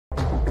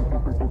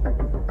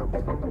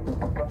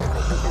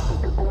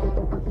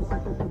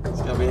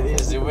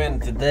win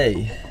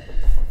today.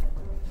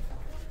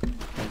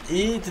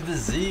 E to the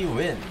Z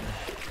win.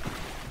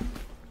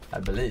 I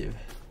believe.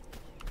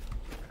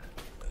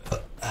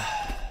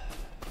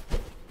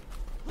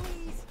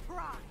 Please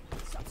prime,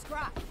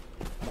 subscribe.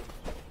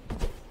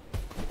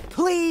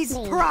 Please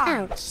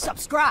prime,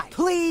 subscribe.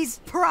 Please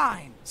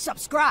prime,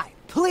 subscribe.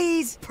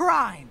 Please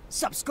prime,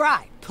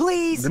 subscribe.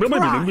 Please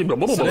prime,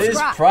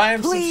 subscribe.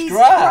 Please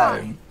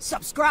prime,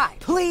 subscribe.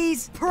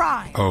 Please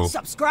prime, Oh.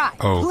 subscribe.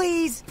 Oh.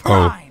 Please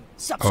prime,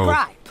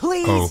 subscribe.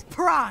 Please Oh.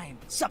 prime,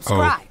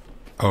 subscribe.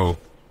 Oh.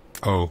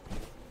 Oh.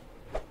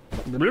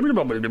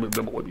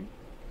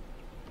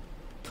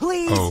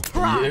 Please Oh.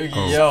 prime,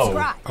 Yo.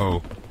 subscribe.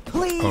 Oh.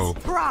 Please Oh.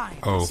 prime,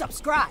 Oh.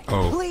 subscribe.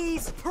 Oh.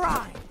 Please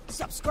prime,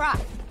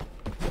 subscribe.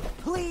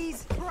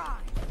 Please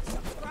prime,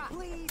 subscribe.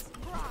 Please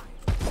prime,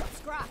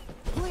 subscribe.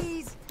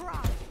 Please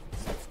prime,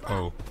 subscribe.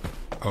 Oh.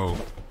 Oh.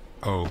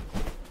 Oh.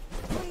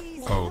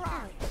 Please Oh.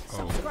 prime,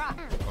 subscribe.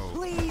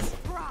 Please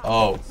prime,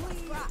 Oh.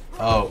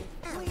 Oh.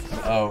 please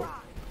Oh. prime,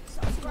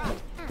 subscribe.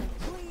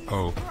 Please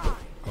Oh.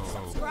 prime,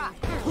 subscribe.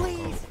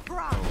 Please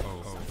prime,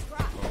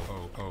 subscribe.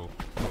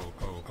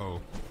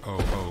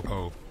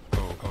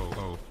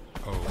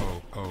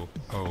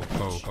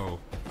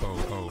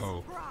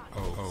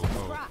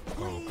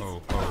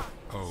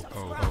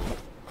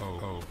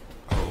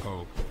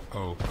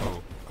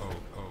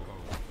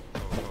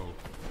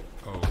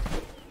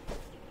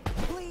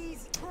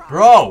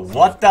 Bro,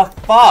 what the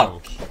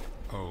fuck?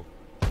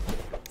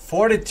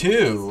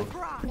 42?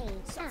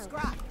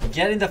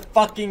 Get in the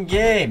fucking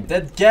game!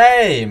 That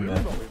game!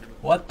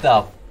 What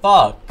the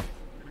fuck?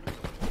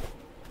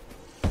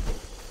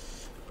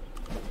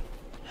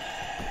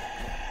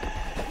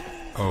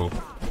 Oh.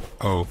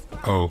 Oh.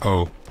 Oh.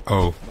 Oh.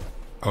 Oh.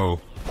 Oh.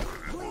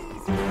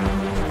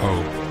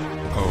 Oh.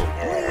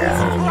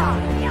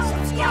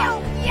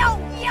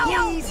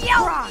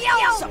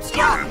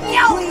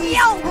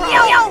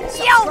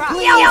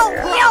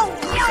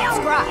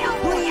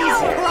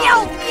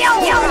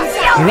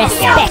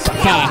 Respekt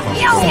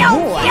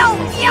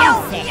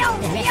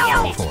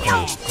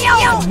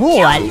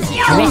mål,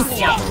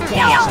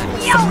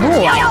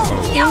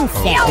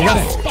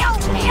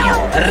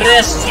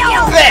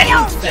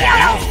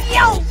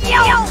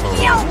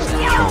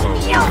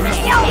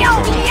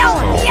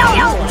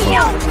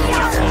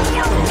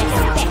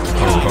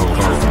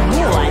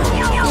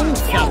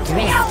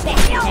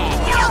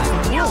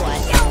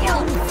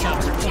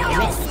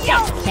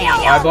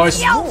 Alright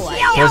boys,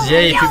 press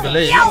yay if you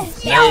believe,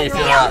 nay if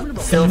you're a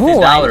filthy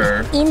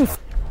doubter.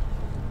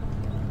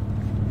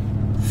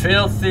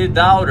 Filthy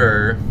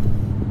doubter.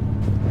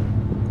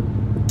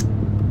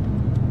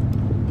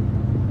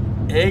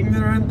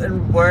 Ignorant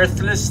and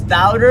worthless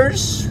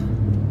doubters.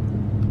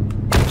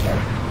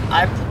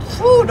 I put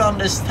food on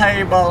this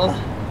table.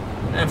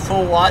 And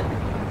for what?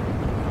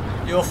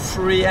 Your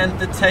free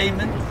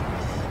entertainment?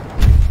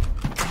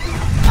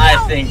 I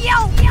think.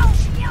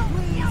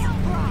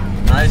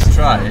 Nice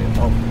try.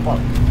 Oh fuck.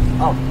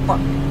 Oh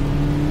fuck.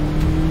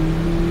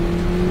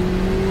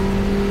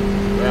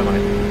 Where am I?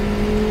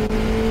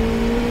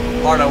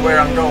 Part of where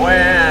I'm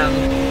going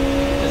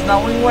is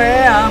knowing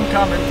where I'm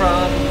coming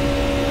from.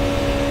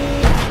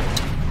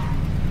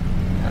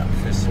 Yeah,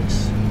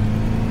 physics.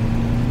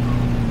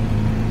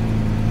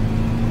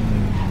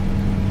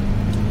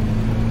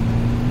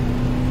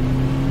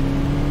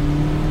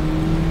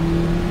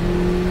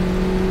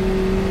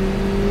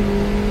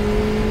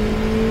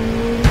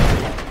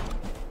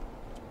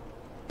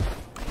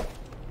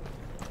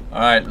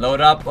 Alright,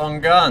 load up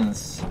on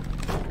guns.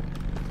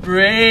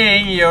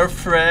 Bring your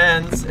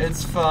friends,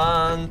 it's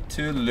fun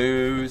to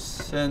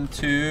lose and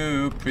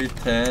to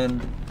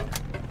pretend.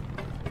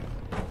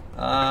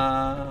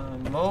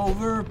 I'm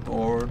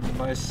overboard,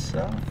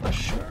 myself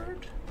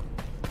assured.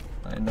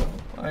 I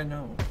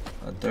know,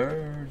 a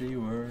dirty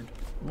word.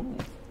 Ooh.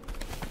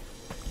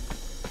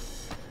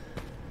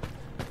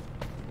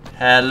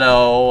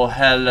 Hello,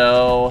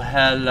 hello,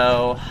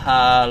 hello,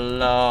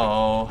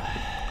 hello.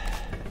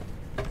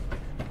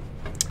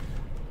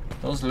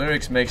 Those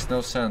lyrics makes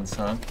no sense,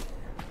 huh?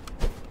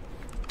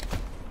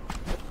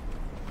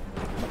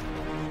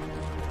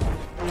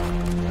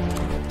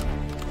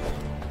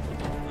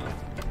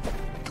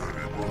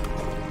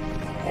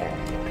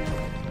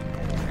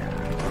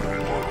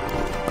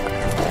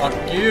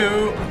 Fuck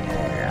you!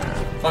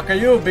 Fuck are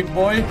you, big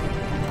boy?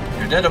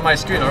 You're dead on my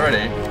screen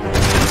already.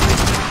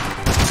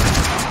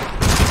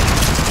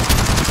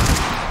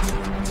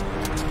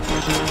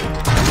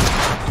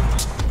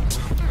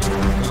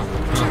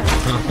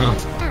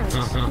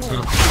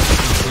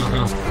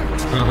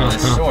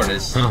 This sword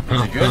is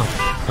it good?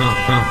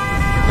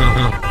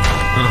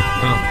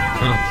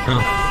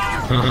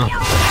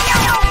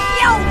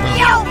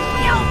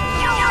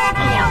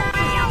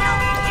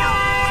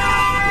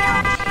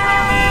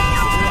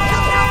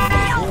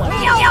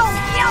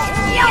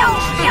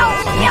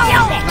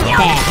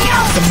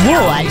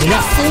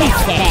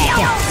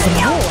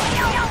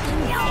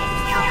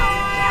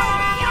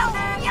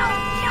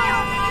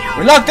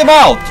 We knocked him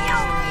out!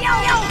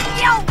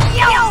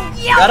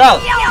 Got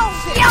out!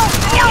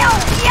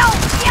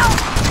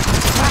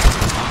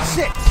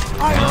 6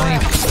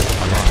 iron.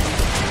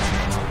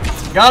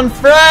 Gun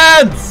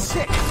friends!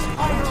 6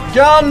 iron.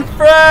 Gun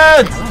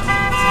friends!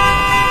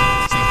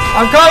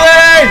 I'm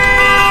coming!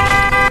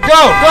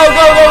 Go! Go!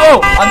 Go! Go!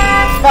 Go!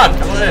 Fuck!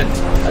 I'm in.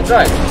 That's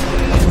right.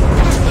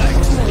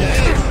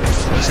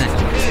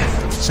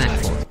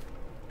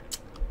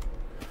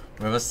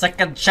 We have a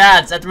second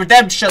chance at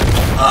redemption.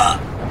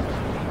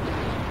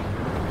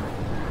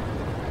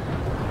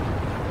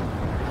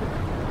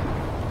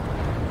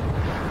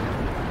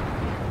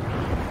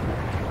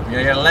 We're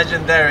gonna get a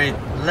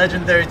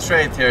legendary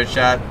trait here,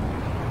 chat.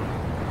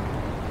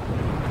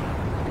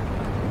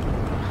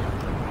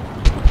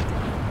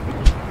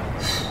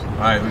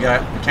 Alright, we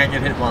can't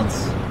get hit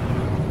once.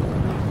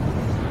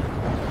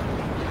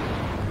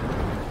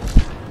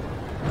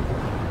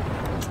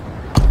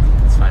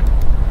 It's fine.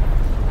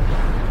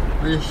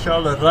 We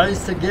shall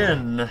rise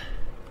again.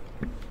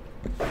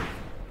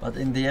 But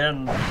in the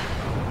end,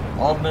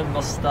 all men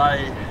must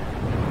die.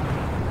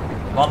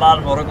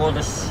 Valar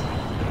Morghulis.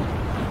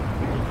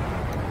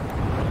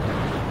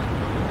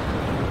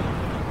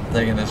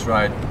 Taking this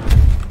ride.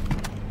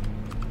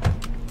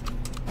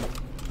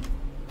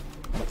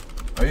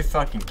 Are you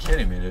fucking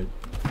kidding me, dude?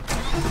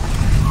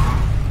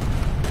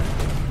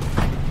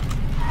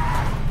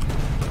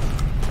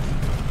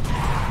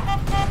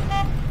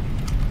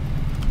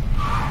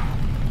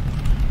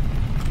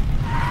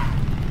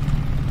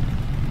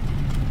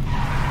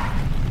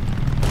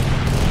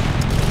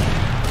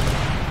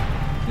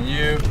 Can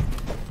you?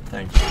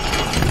 Thank you.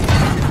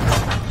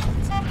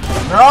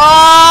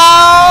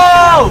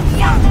 No!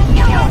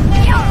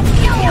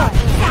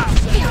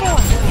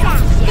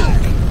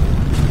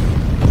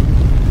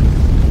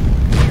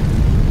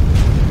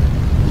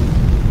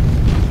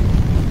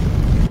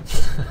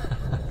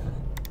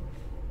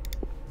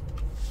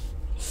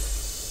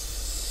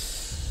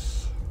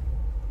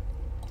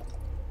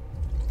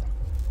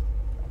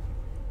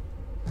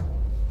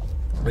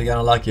 We got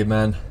unlucky,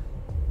 man.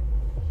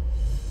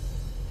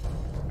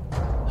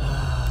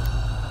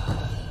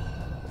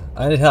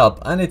 I need help.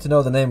 I need to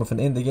know the name of an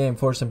indie game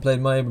Forsen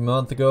played maybe a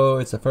month ago.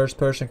 It's a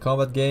first-person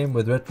combat game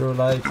with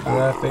retro-like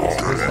graphics.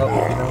 Please help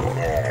if you know them.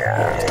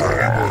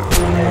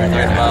 We're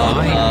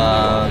talking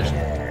about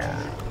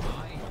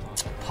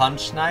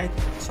Punch Night?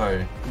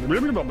 Sorry.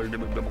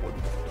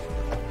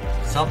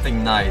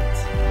 Something Night.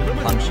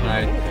 Punch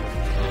Night.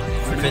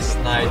 Fist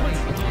Night.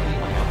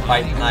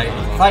 Fight Night.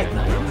 Fight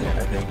Night, I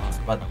think.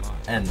 But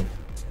N.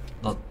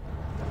 Not...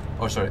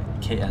 Oh, sorry.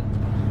 KN.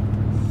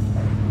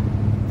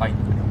 Fight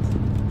Night.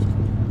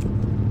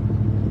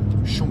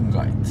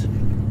 Shungite.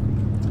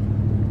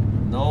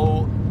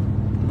 No,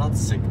 not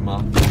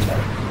Sigma.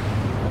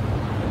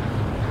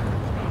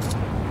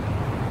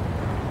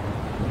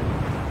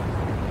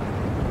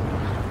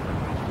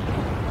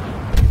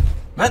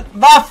 Men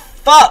vad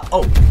fan!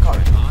 Oh, God.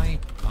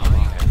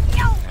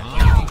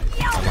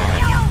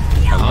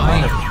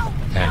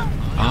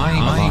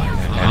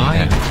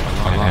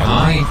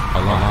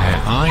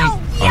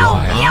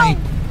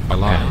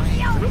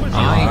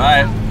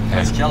 Alright,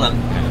 let's kill him.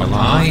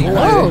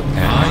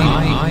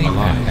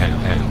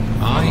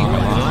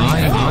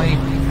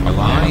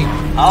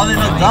 How did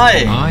it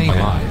die?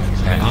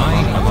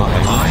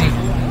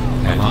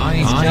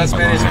 Let's kill as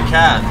many as we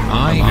can.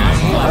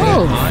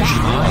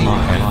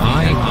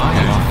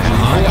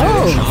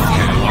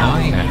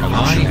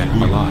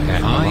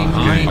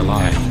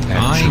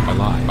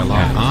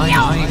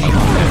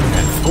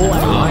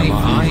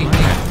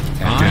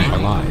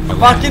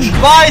 Fucking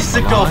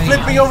bicycle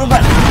flipping over my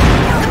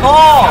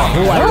car!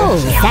 Go!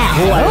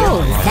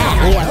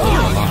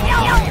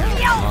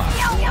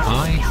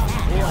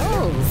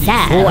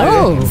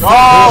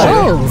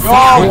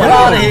 Get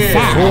out of here!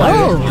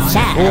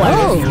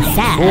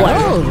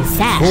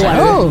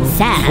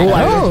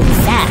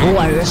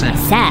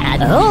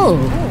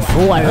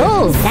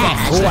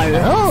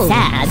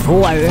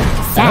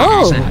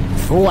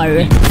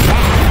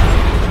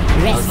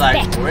 I was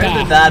like, where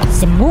did that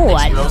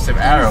explosive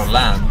arrow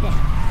land?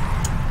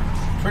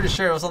 Pretty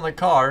sure it was on the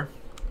car.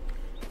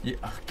 Yeah,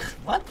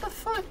 what the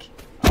fuck?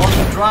 I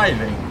was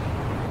driving.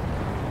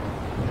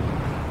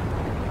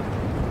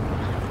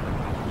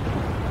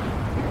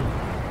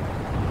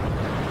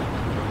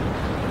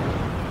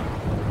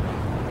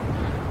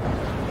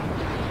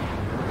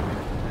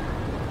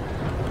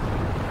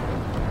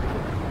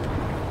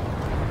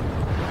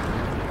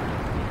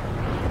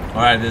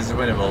 Alright, this is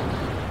winnable.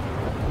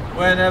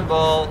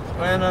 Winnable,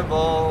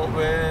 winnable,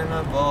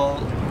 winnable,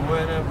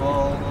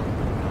 winnable.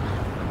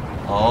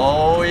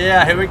 Oh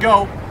yeah, here we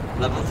go.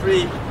 Level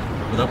 3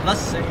 with a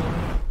blessing.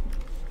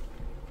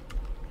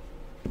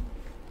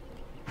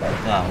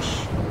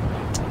 Dash.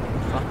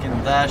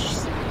 Fucking dash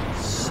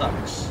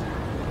sucks.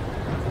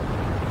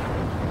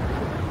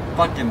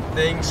 Fucking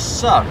thing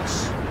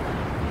sucks.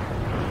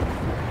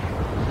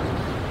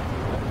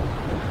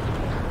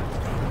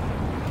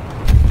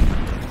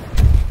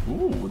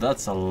 Ooh,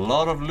 that's a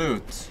lot of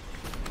loot.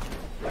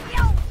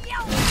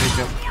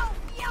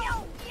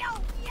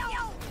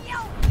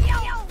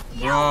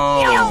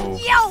 Bro,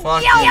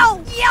 fucking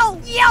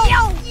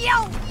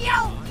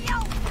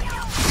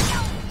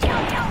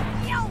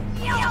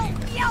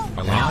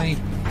Alive.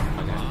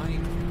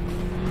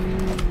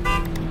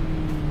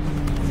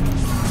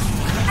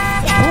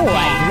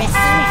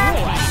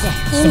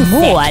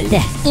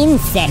 Mål.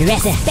 Insekt.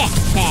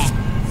 Respekt.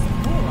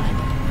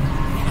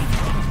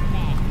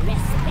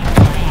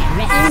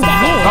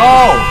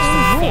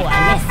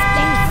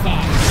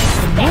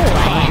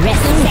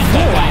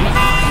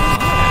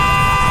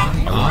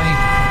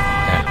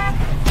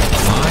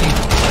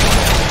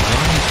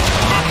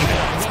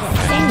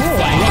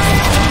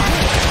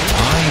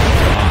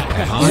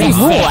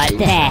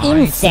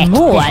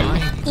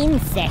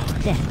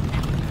 Insekt.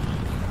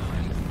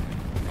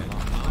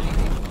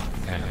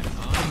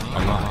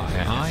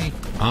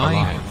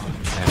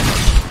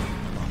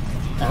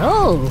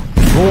 Oh,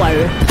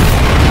 vår.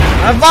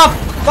 Men vad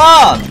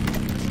fan!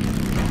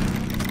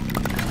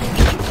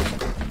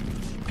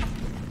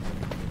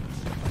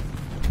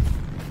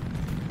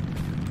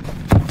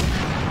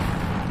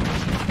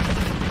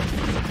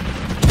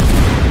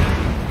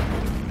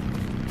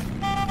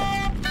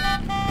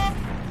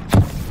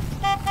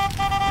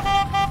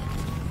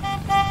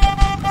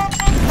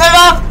 Men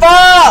vad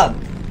fan!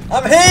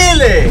 I'm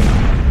healing!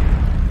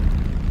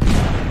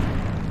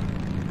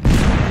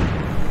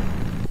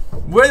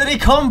 Where did he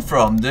come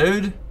from,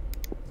 dude?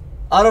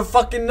 Out of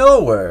fucking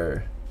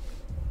nowhere.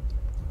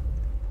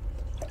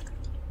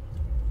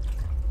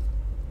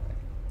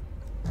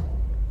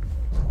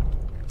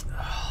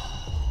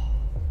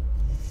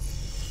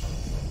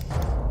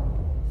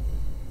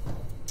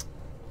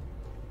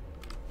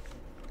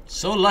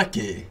 So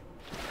lucky.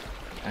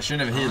 I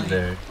shouldn't have healed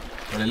there,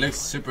 but it looks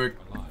super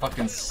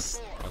fucking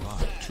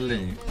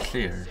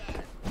clear.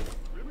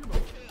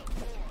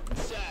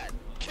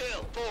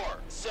 Kill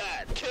for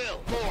sad. Kill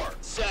for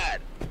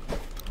sad.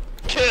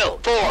 Kill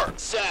for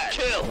sad.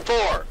 Kill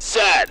for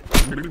sad.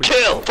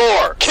 Kill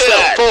for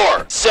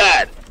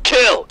sad.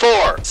 Kill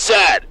for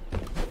sad.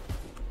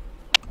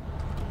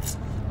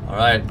 All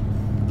right.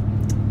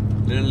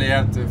 Literally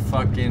have to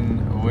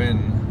fucking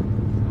win.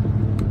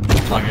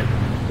 Fuck it.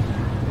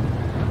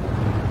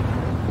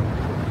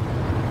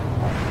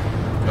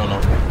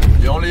 YOLO.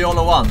 You only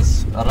YOLO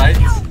once, alright?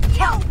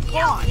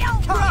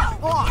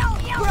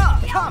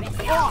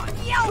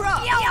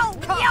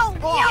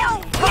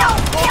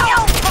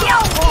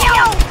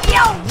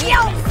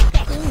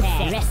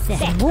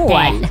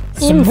 Mål.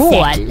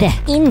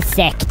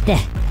 Insekt.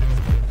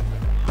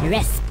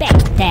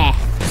 Respekt.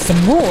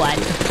 Mål.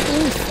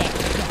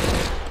 Insekt.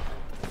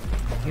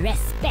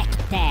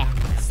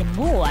 Respekt.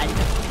 Mål.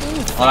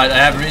 Alright, I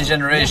have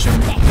regeneration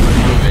when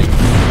moving.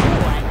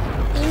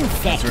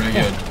 That's really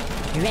good.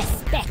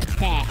 Respekt.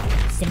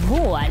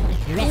 Mål.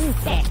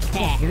 Respekt.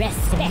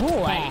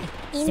 Mål.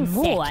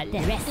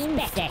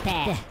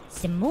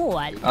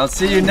 Mål. I'll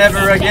see you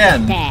never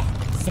again.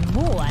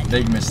 Mål.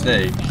 Big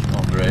mistake,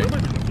 Andre.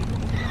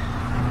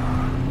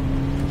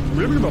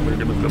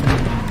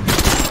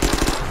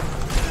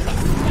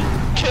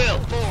 Kill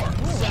for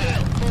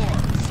sad.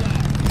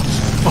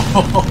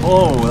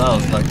 Oh, that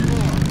was lucky.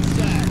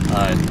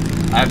 Alright.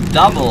 I have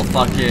double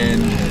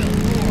fucking...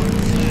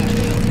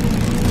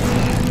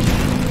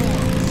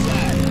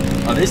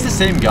 Are these the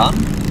same gun?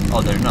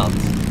 Oh, they're not.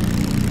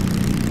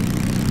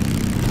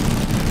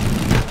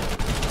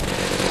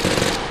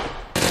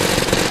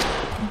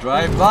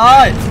 Drive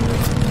by!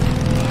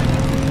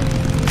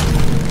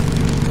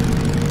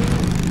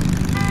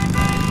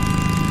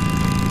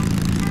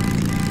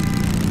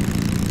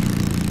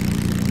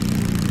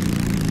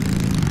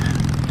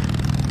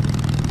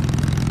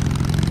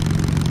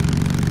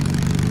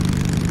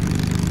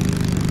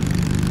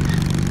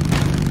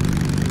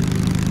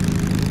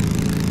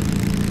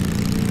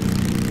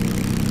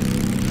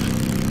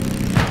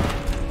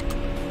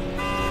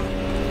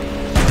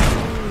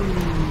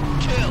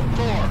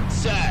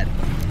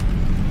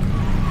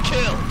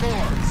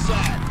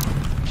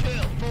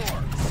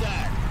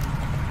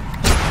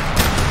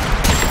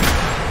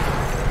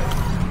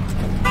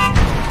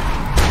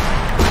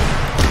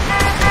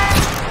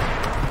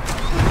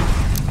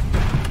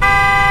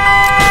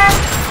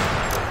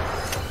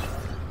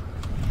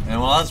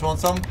 Want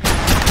some?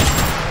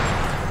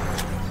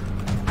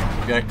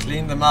 You gotta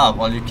clean them up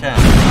while you can.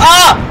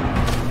 Ah!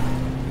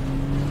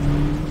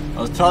 I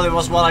was told it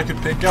was one I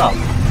could pick up.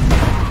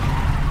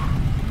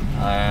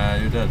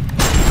 You did.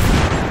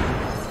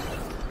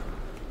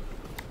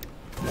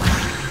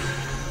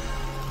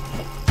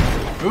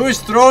 Who is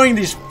throwing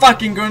these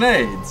fucking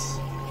grenades?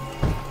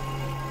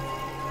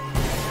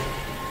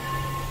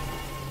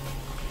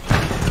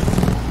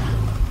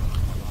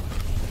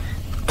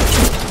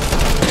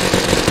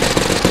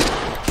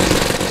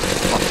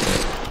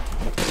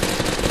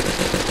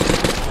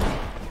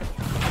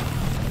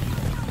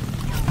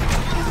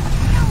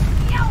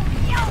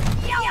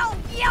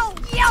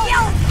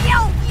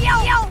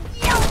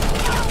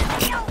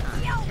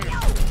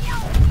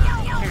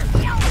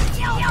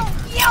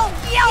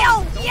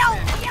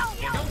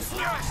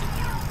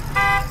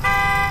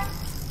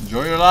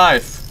 Enjoy your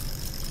life.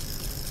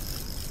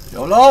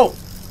 YOLO!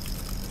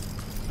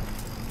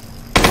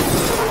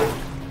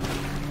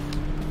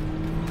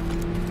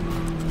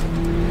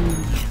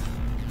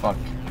 Fuck.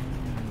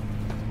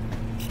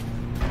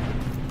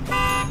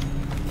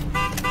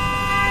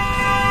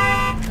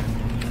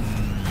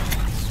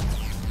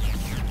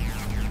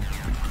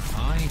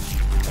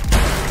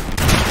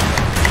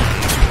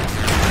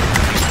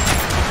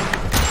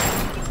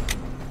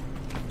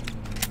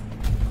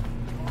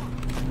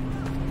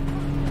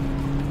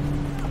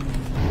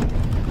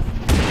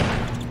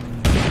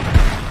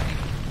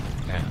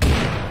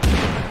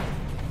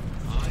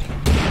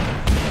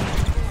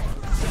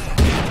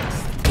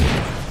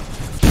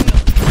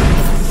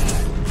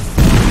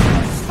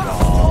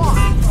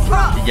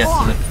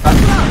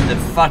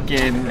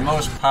 fucking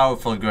most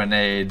powerful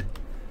grenade.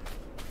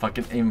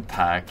 Fucking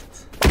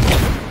impact.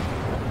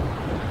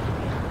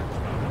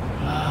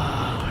 Oh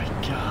my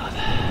god.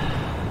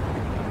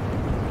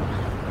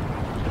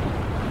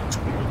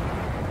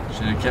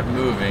 Should have kept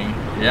moving.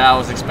 Yeah, I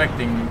was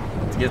expecting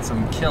to get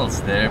some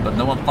kills there, but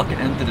no one fucking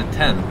entered the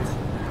tent.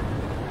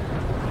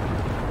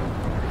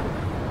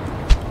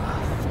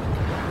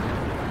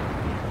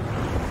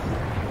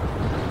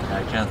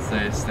 I can't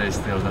stay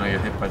still, then I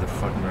get hit by the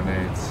fucking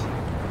grenades.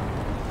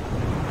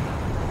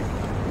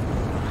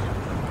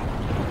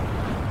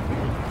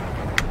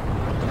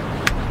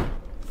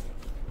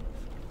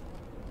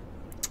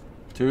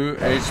 Two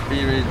HP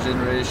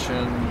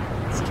regeneration.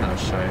 It's kind of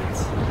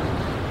shite.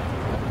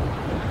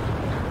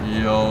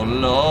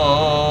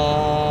 YOLO!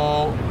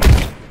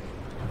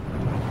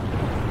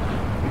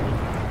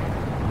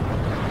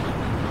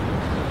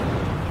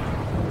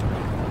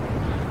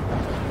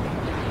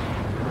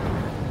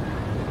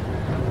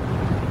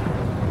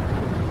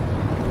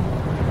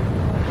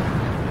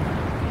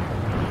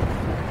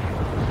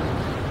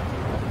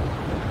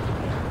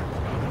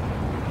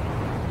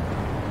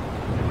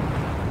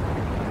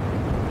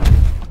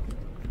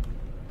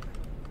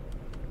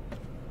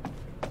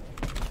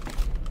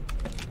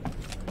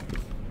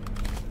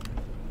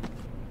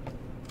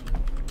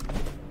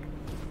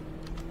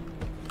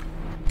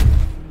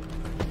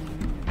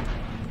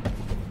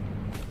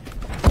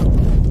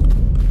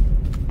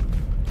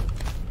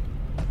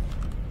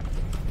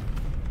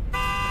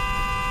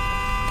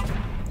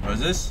 What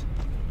is this?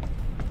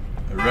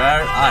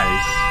 Rare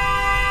ice.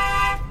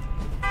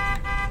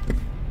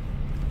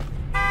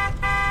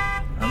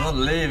 I'm not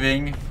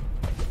leaving.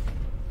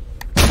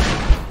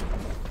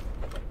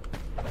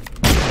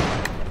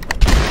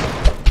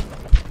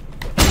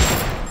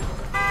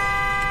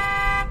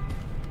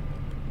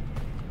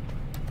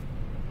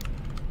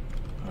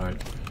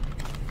 Alright.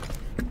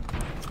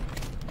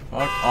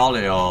 Fuck all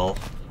y'all.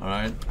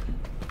 Alright.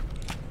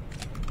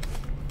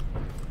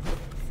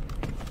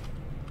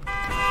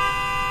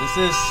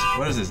 This is,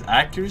 what is this,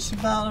 accuracy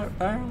barrel?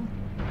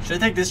 Should I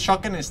take this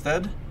shotgun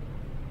instead?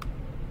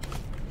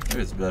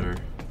 Maybe it's better.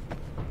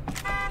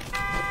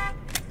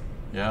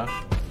 Yeah.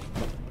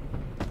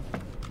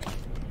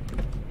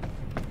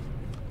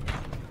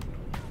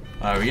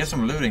 Alright, we get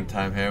some looting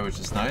time here, which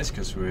is nice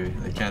because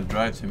they can't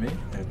drive to me.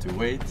 They have to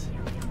wait.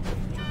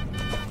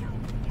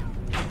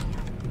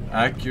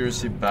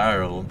 Accuracy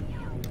barrel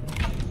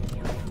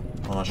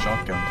on a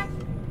shotgun.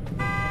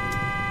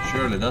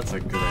 Surely that's a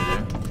good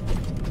idea.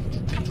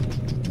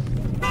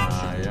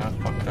 Yeah,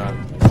 fuck that.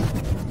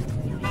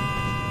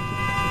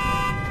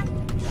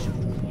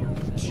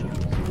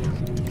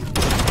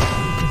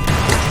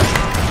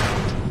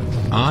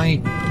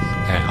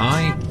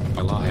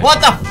 alive. What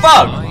the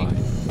fuck? Alive.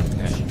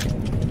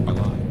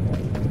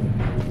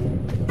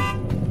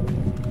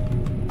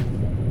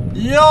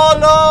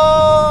 YOLO!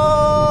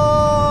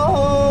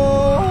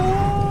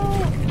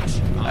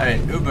 Hey,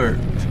 Uber,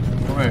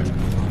 come here.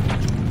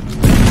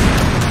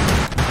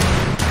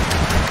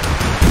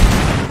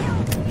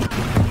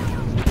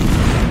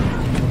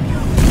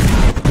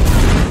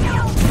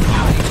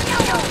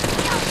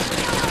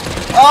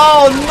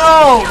 Oh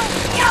no!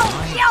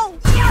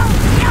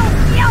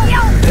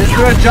 Is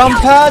there a jump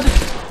pad?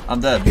 I'm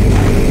dead.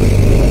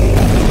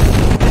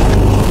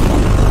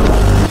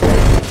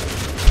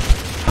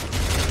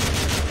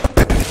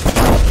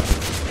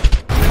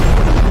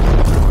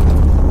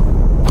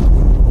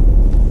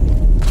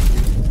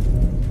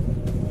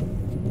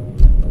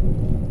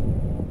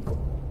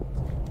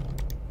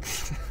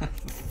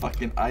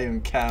 Fucking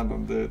iron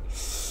cannon, dude.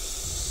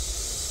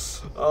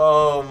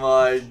 Oh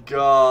my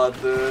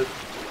god, dude.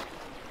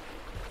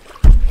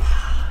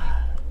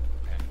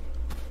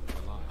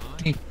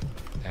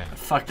 I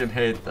fucking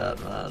hate that,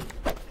 man.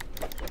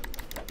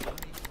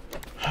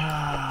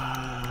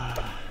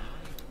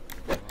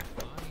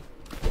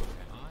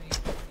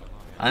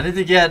 I need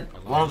to get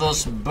one of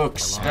those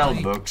books, spell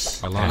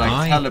books,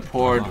 like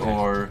teleport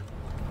or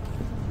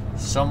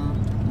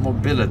some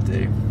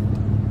mobility.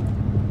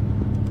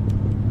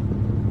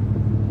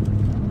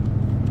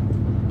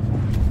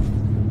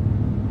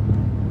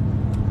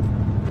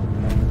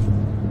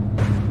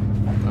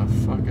 What the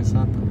fuck is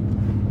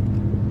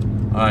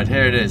happening? Alright,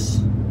 here it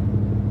is.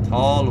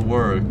 Tall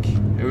work.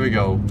 Here we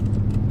go.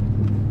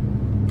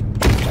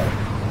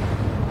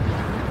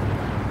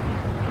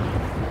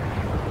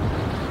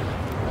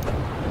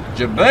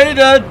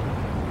 Debated!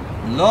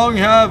 Long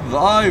have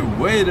I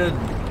waited.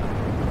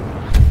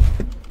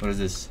 What is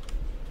this?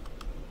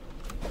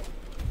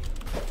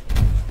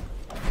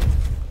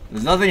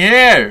 There's nothing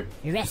here!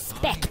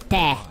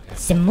 Respecte.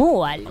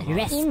 Small.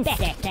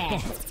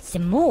 Respecte.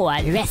 Small.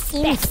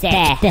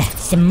 Respecte.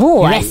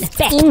 Small.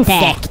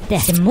 Respecte.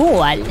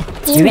 Small.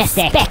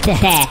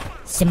 Respecte.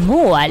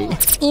 Small.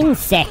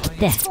 Insect.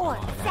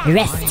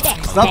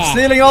 Respecte. Stop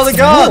stealing all the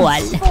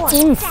guns! Small.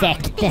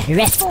 Insect.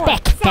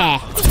 Respecte.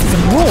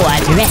 Small.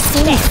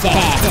 Respecte.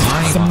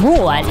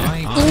 Small.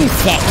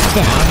 Insect.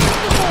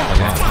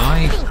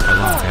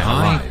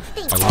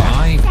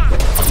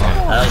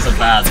 That was a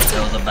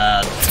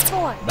bad.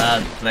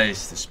 Bad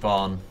place to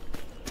spawn.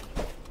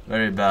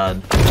 Very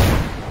bad.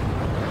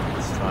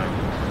 It's fine.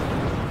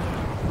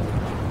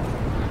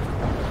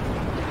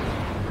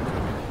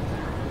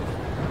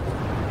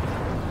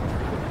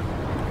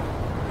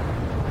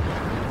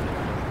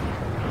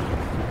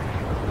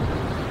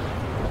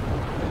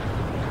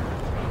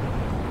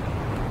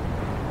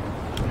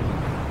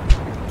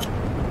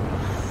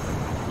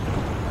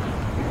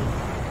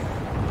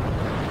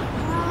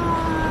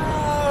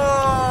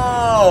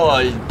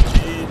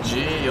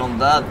 GG on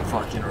that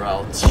fucking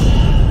route.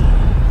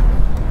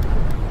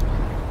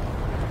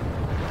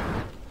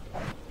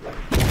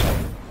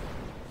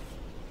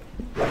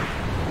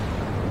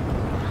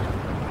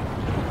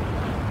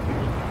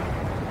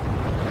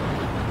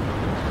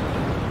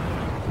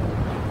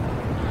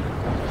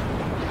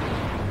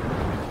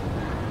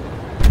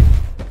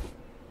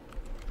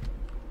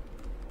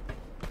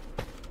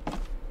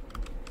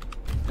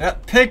 Yeah,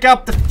 pick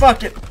up the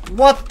fucking...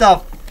 What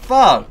the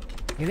fuck?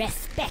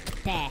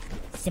 Respekte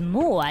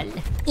small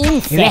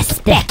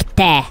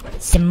Respekte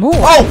small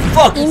Oh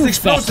fuck, it's the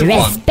explosive one!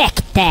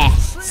 Respekte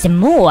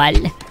small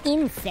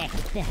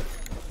insect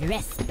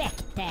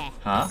Respekte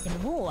Huh?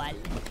 small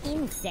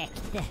insect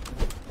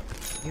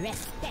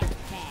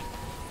Respekte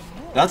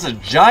That's a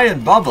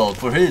giant bubble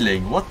for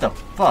healing. What the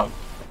fuck?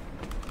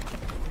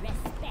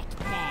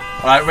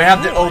 Alright, we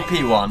have the OP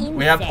one.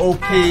 We have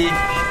OP...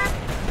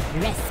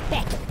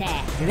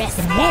 Respekte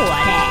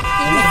Respekte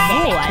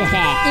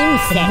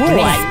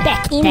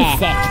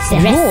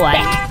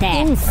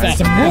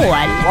Insekt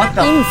What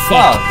the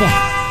fuck?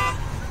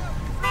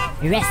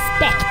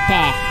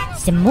 Respekte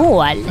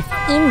small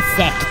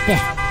insekt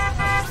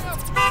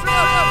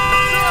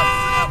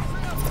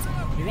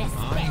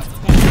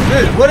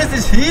Dude, what is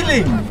this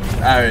healing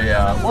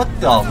area? What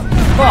the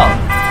fuck?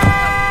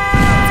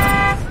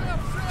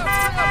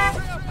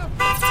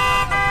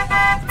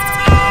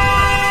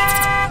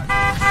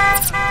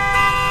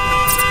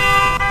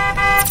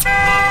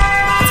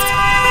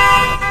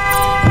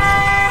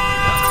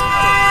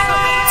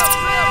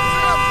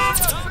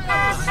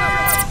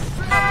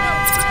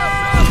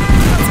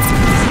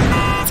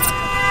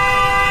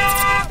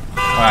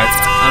 Alright,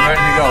 I'm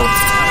ready to go.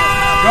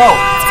 Go!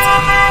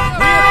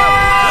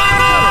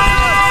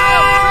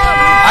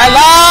 I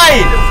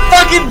lied!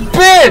 Fucking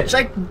bitch!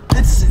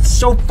 It's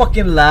so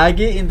fucking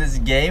laggy in this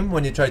game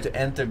when you try to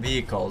enter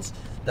vehicles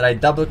that I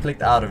double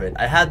clicked out of it.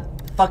 I had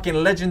fucking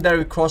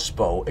legendary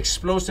crossbow,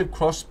 explosive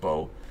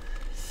crossbow.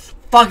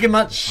 Fucking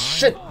much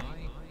shit!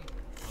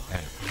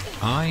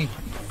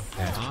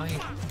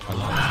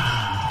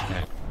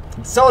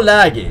 It's so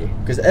laggy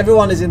because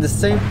everyone is in the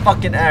same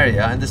fucking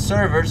area and the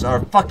servers are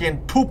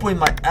fucking poo-poo in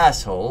my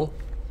asshole.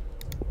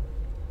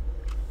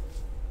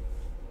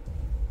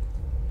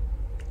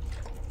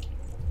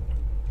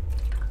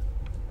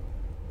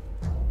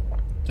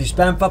 You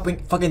spam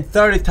fucking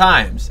 30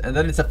 times and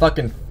then it's a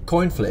fucking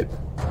coin flip.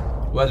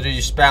 Whether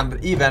you spam an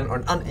even or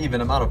an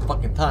uneven amount of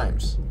fucking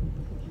times.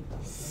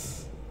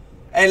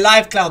 Hey,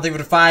 life clown, thank you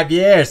for 5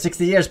 years,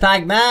 60 years,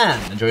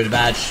 Pac-Man. Enjoy the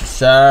badge,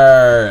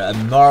 sir.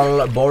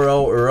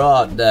 Marlboro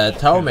Rod,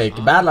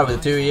 Tomic, Battler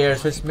with 2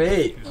 years with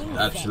me.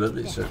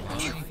 Absolutely, sir.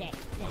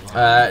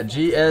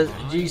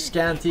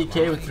 G-Scan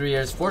TK with 3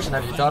 years. Forsen,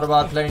 have you thought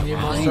about playing new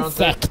Monster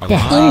Hunter? Insect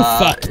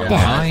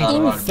Yeah, I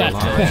thought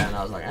about it, and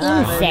I was like,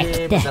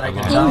 maybe, but then I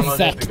can download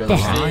it because of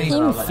Steam,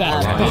 and I was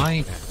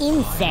like,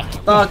 Insect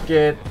fuck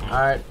it.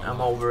 Alright,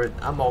 I'm over it.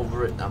 I'm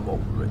over it.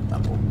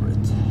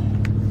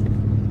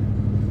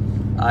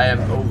 I am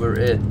over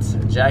it.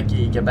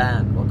 Jackie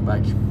Gaban, welcome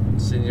back.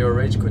 Senior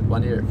Rage quit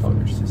 1 year.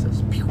 Fuckers, he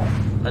says. Pew.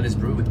 That is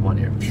Brew with 1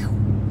 year. Pew.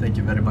 Thank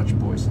you very much,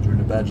 boys. Enjoy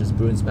the badges.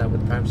 Brew and Spam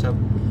with Prime Sub.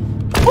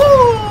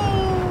 Woo!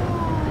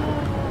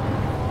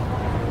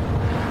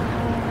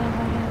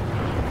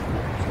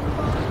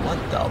 What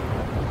the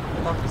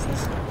fuck is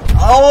this?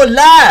 Oh,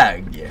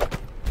 lag!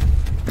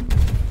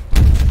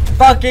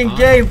 Fucking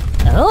game!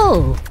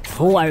 Oh,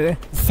 for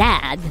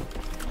sad.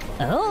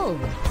 Oh,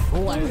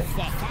 for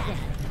sad.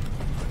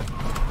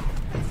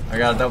 I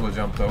got a double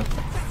jump though,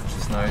 which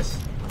is nice.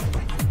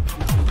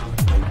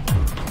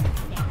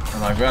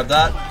 I'm gonna grab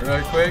that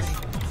really quick.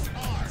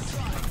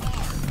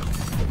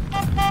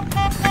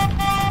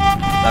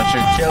 That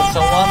should kill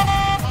someone.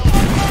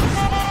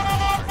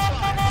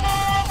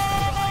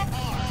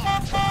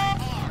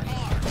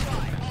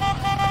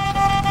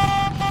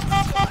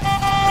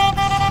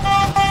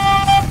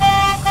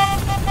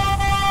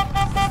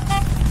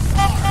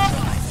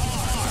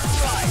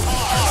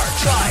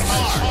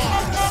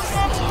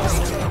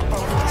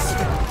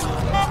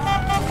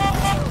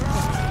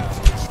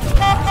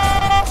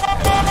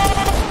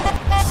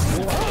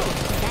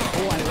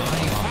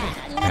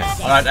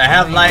 Alright, I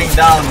have lying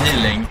down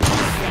healing.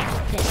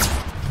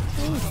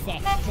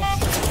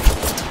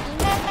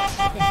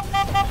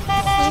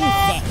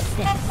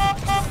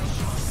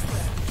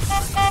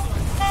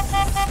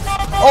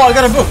 Oh, I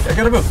got a book!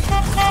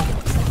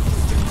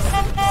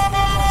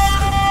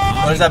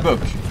 Where's that book?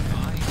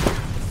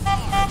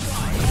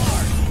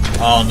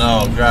 Oh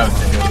no,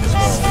 gravity as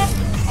well.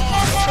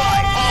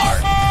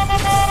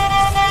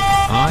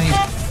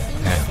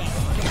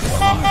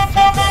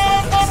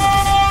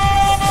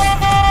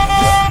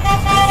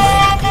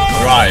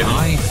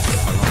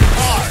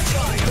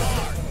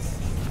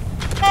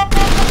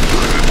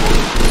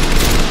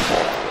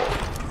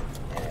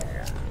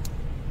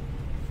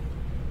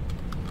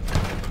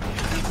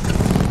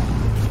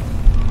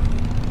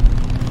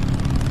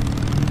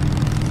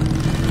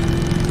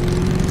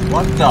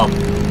 What the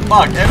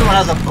fuck? Everyone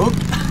has a book?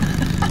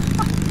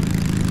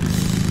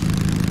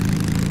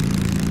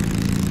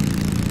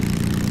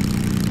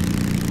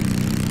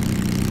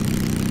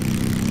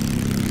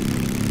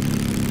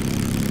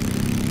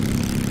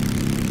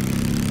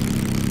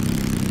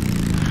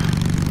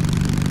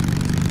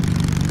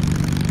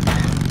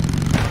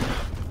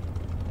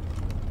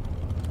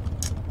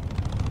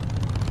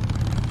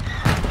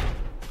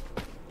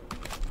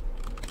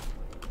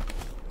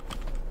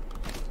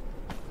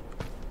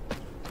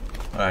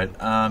 Alright,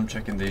 I'm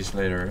checking these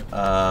later.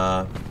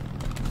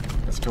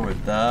 Let's go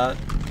with that.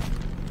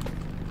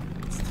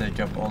 Let's take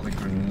up all the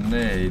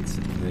grenades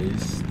at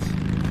least.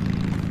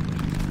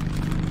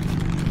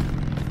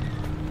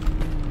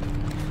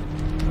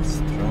 Let's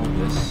throw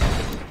this.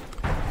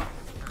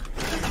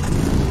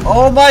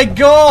 Oh my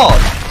god!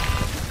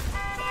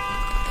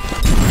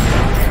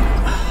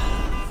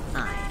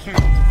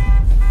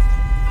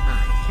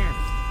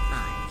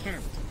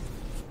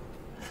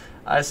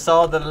 I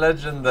saw the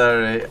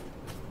legendary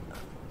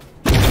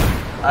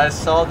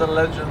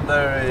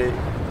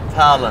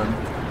talent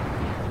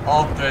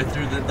after I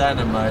threw the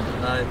dynamite,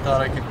 and I thought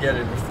I could get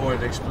it before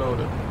it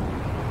exploded.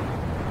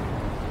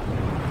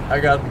 I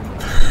got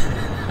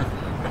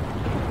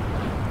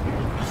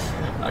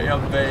I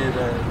got baited.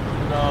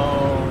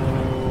 No,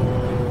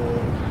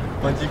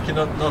 but you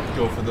cannot not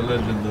go for the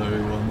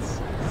legendary ones.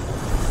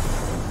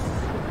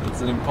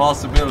 It's an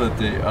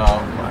impossibility.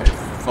 Oh my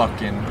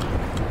fucking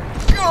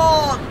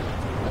god!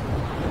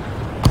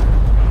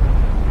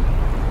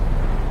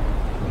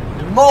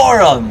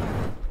 Moron!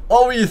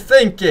 What were you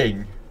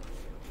thinking?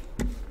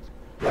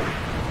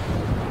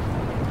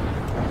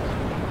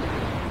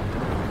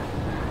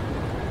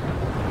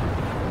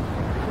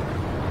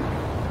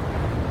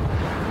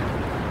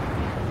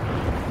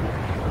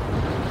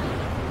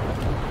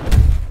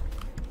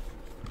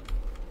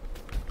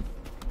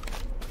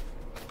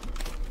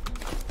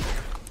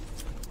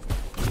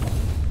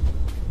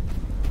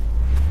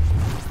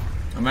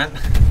 Oh man,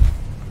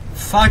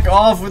 fuck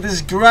off with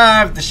this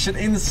grab the shit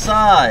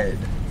inside.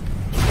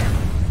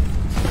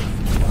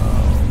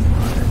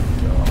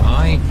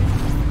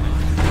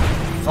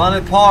 Fun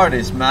at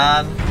parties,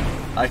 man.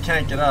 I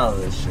can't get out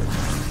of this shit.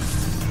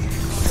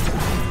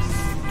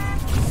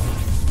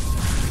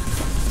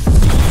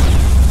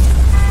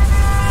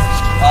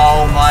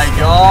 Oh my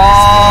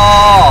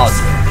god!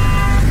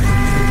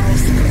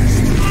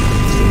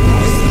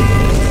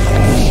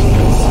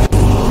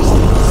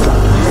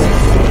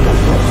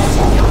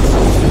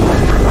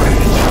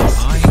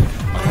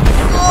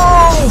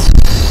 Oh!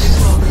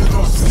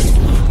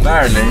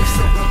 Barely.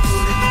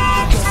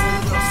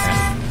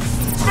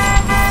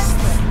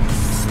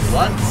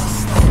 What?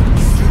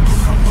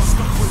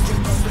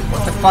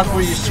 What the fuck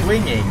were you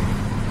swinging?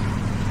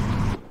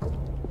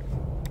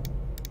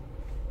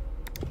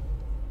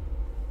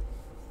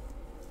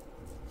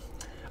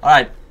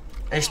 Alright,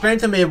 explain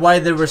to me why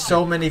there were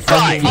so many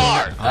fucking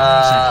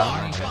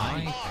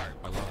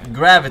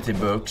gravity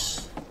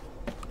books.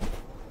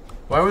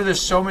 Why were there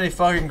so many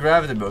fucking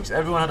gravity books?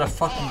 Everyone had a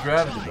fucking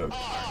gravity book.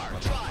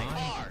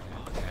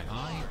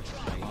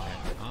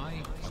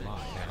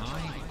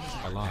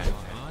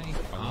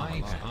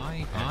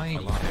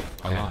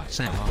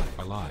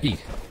 Eat.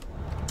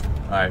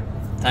 Alright,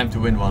 time to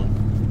win one.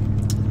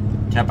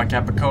 Kappa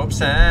Kappa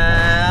Copes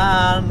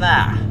and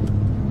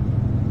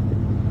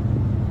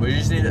we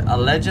just need a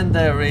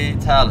legendary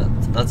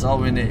talent. That's all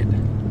we need.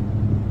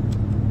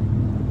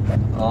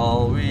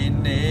 All we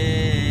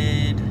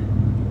need.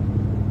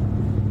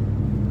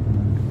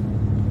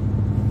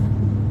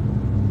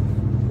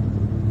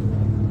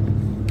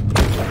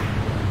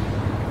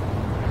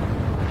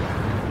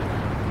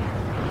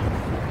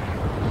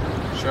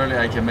 Surely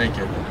I can make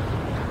it.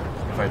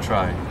 If I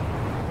try.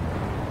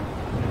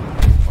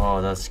 Oh,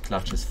 that's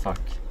clutch as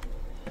fuck.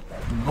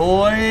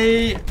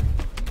 Boy!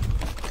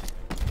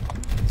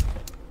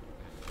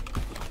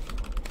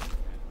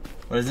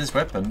 What is this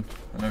weapon?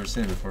 I've never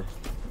seen it before.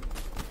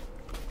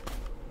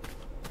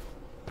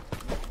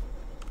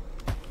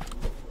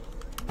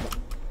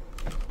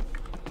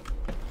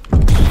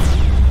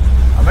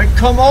 I mean,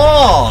 come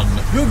on!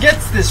 Who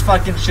gets this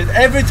fucking shit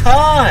every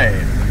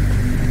time?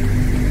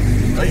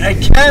 Like, I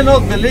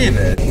cannot believe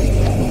it.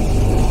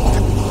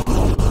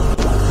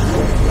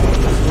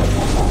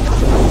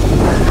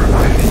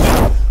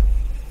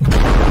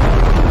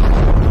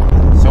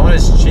 Someone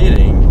is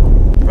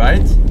cheating,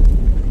 right?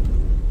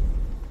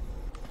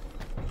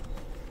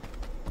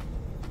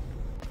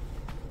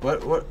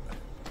 What?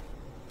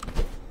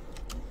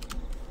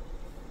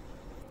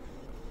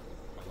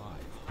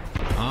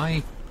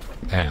 I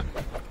am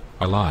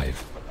alive.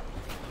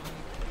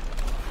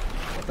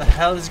 What the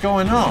hell is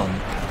going on?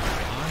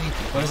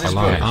 What is this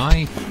book?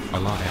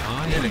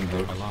 Healing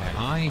book.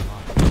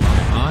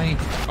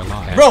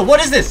 Bro,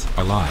 what is this?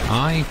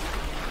 Alive.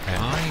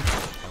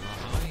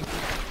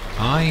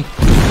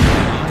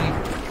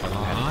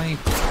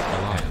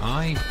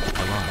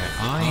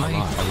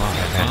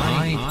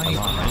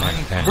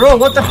 Bro,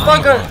 what the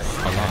fuck are...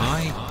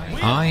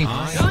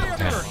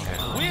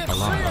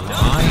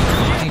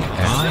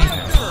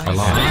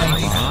 alive.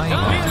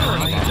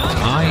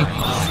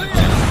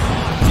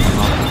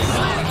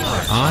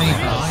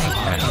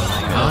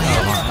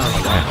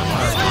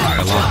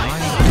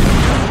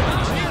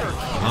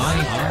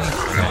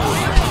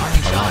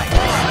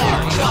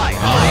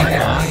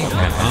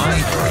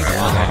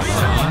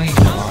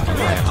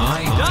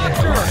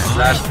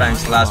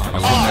 flashbangs last for 2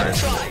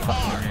 minutes.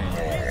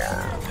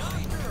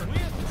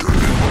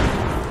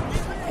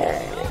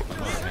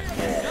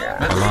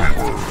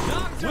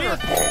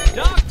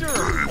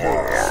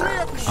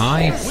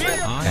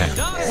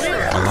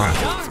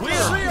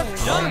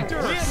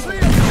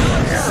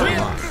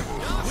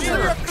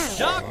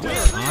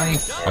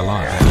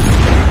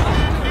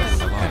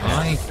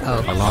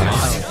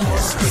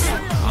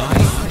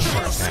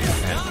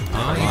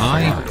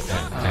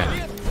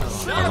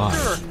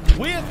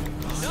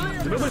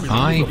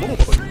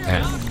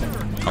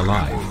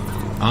 Alive.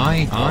 I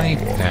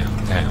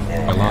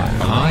am alive.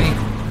 I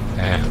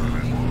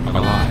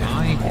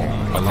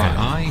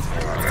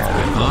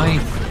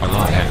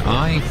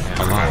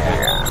alive.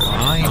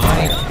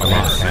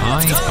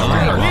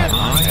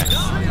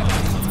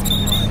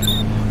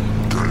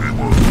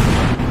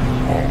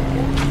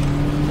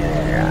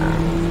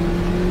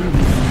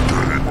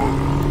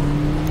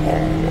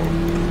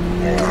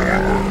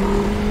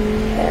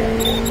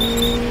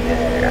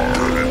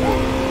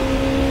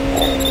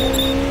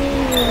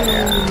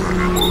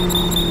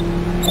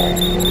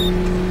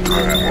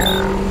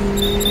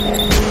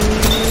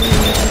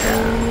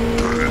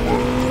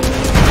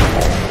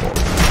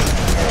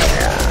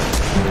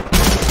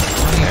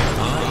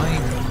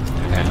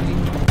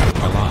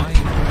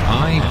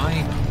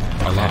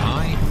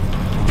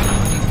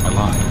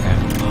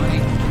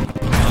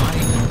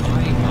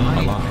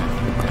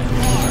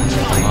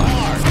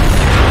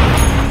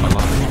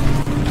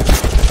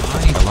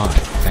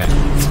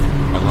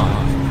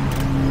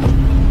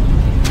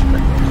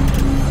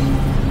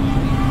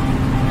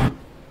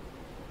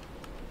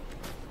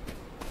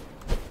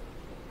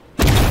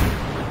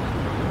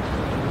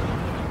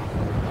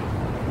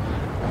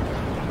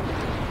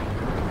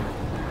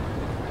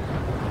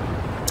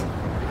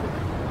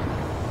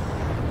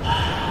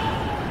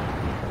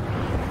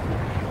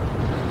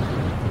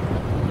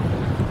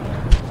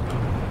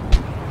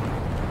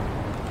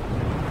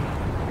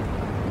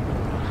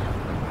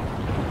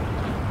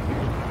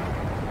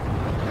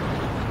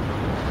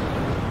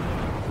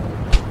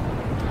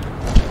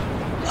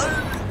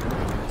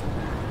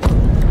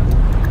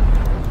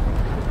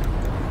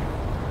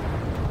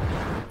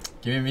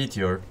 Give me a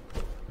meteor.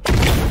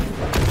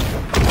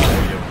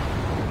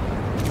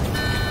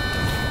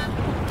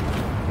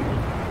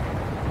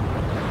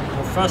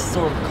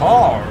 Professor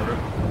Carr.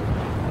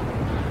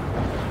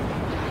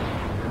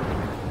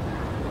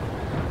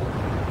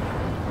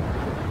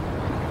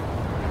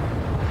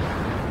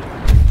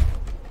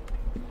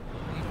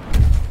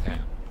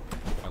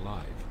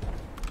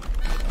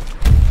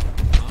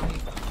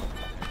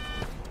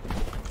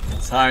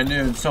 It's high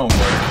noon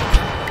somewhere.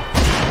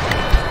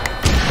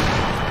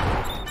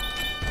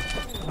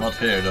 Not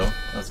here though,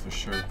 that's for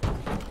sure.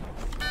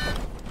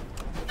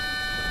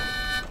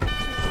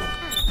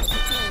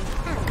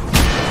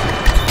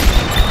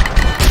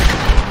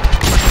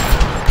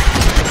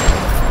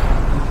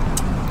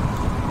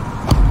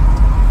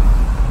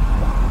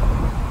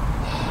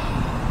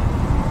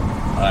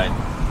 Alright.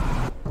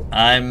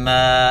 I'm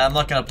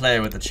not gonna play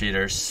with the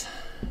cheaters.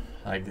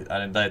 I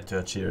didn't die to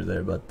a cheater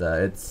there, but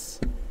they're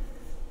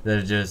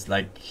just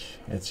like,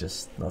 it's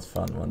just not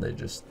fun when they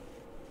just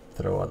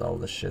throw out all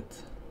the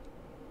shit.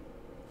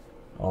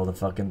 All the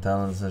fucking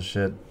talents and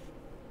shit,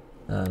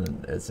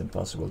 and it's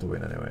impossible to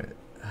win anyway.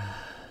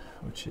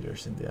 With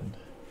cheaters in the end.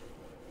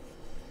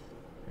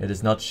 It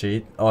is not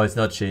cheat. Oh, it's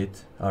not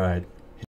cheat. All right.